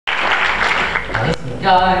Listen,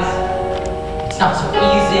 guys, it's not so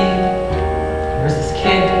easy. There's this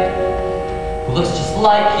kid who looks just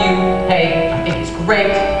like you. Hey, I think it's great.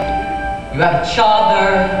 You have each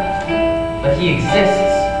other, but he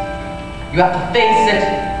exists. You have to face it.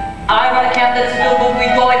 I run a camp that's filled with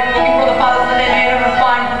weed boys looking for the fathers that they may never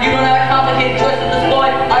find. You don't have